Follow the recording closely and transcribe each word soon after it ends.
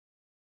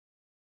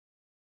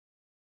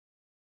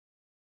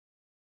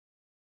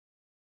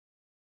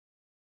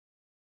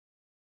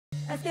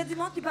Est-ce qu'il y a du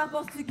monde qui parle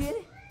portugais?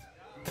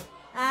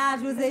 Ah,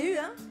 je vous ai eu,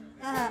 hein?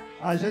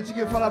 A gente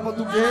que fala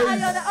português.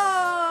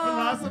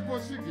 Nossa,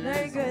 português.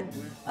 Very good.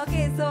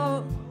 Ok,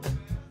 so...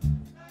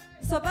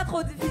 Sois pas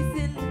trop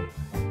difficile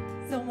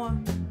sur moi.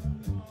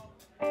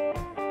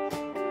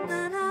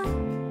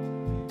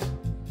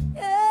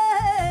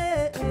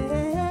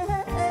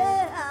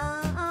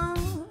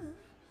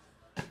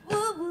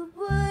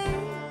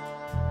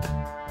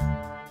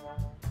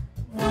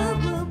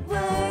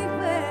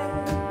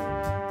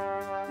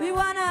 We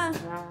wanna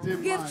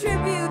give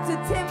tribute to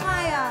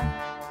Maia,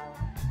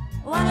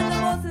 one of the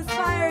most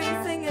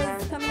inspiring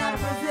singers coming out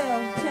of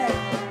Brazil. Check.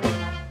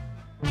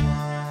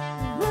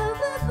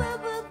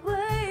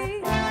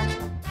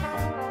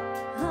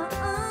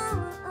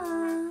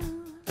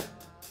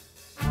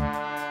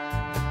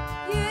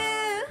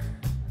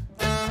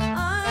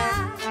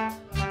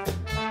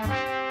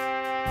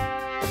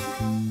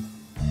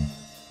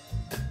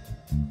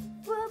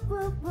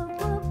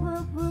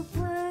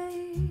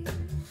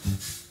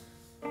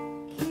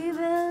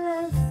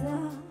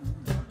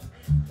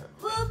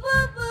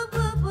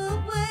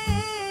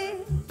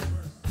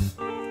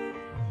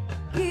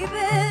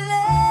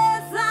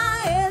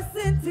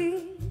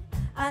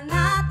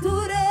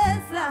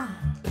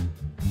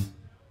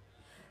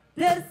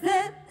 Ter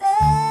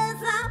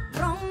certeza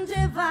pra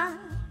onde vai,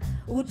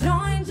 o de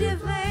onde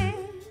vem.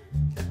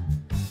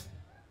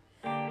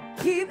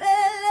 Que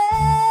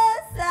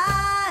beleza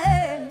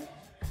é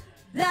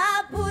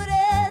da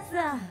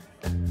pureza.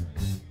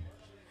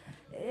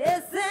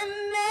 Esse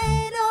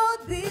medo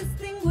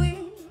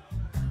distinguir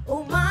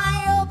o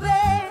maior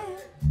bem.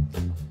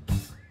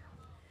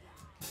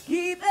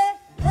 Que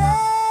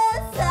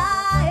beleza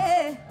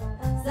é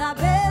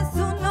saber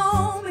seu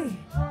nome,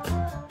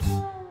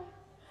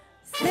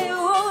 seu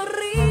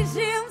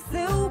origem,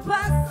 seu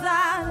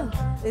passado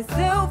e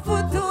seu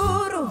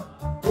futuro.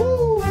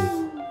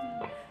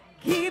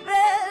 Que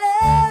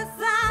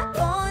beleza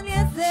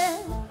conhecer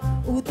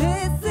o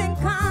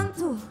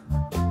desencanto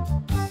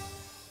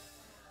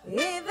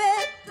e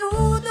ver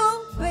tudo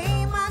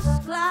bem mais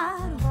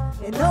claro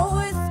e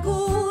no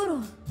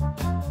escuro.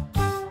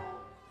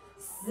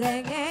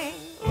 Singing,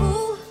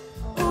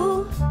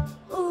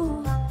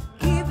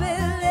 que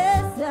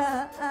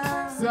beleza.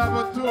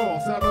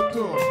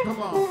 Saboteur,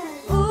 come on.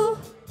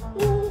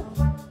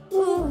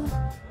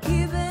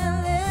 Que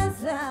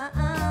beleza.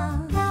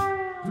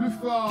 Plus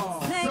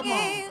fort,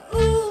 Singing,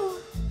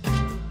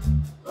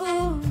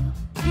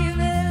 que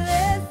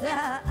beleza.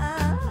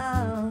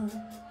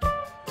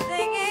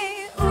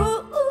 Singing,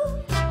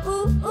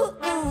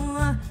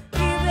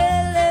 que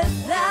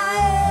beleza.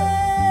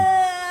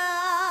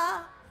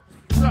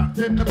 Trapped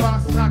in the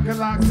box, knocking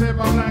locks in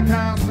my black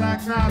house,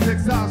 black knives,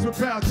 exiles,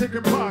 repel,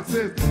 chicken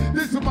boxes.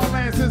 These are my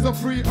lances of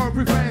free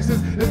earthly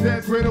fashions. If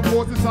there's greater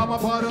forces on my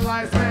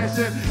butterfly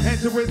smashing.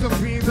 Enter with the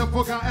fiends of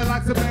forgotten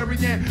like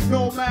Sumerian.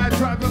 Nomad,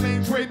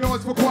 traveling, trade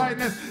noise for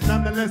quietness.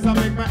 Nonetheless, I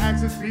make my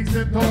actions speaks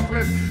and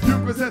talkless. You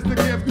possess the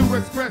gift to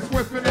express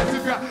with finesse.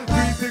 You got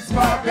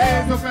 365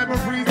 days of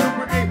memories to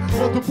create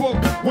multiple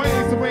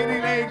ways to wait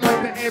in aid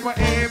like the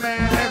Abraham,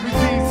 man. Every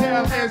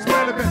detail is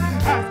relevant.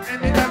 Ask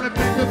any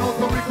elephant to know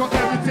so we call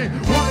everything.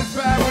 One is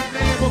bad with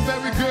name, but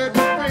very good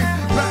with face.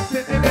 Wrapped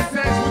in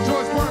innocence with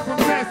George Burn from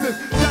Texas.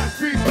 That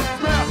speaks the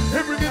smell,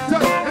 and bring it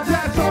touch. And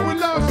that's all we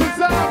love.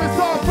 Shazam, it's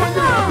all for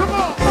you. Come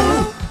on.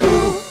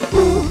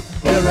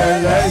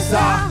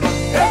 Beleza.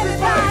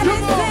 Everybody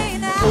say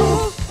now.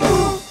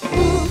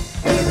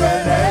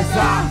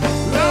 Beleza.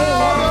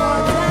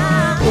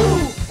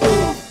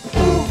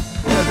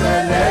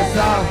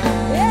 Beleza.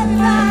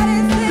 Everybody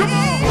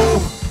sing.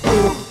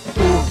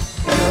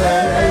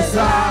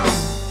 Beleza.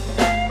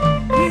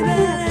 Que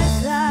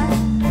beleza.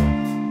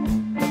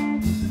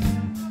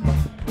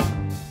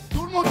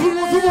 Tout le monde, tout le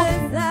monde, tout le monde.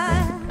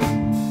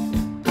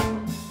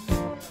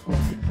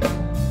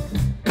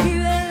 Que beleza. Que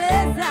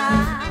beleza.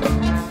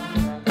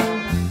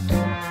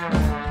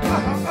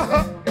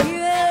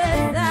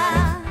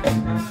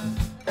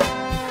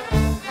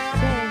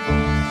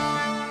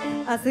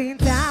 I seen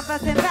time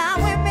passing by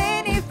with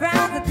many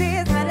frowns and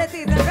tears,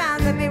 melodies and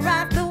rounds and me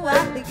right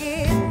throughout the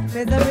years.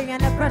 Misery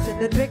and oppression,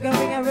 the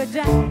triggering and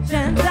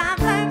rejection. Time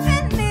like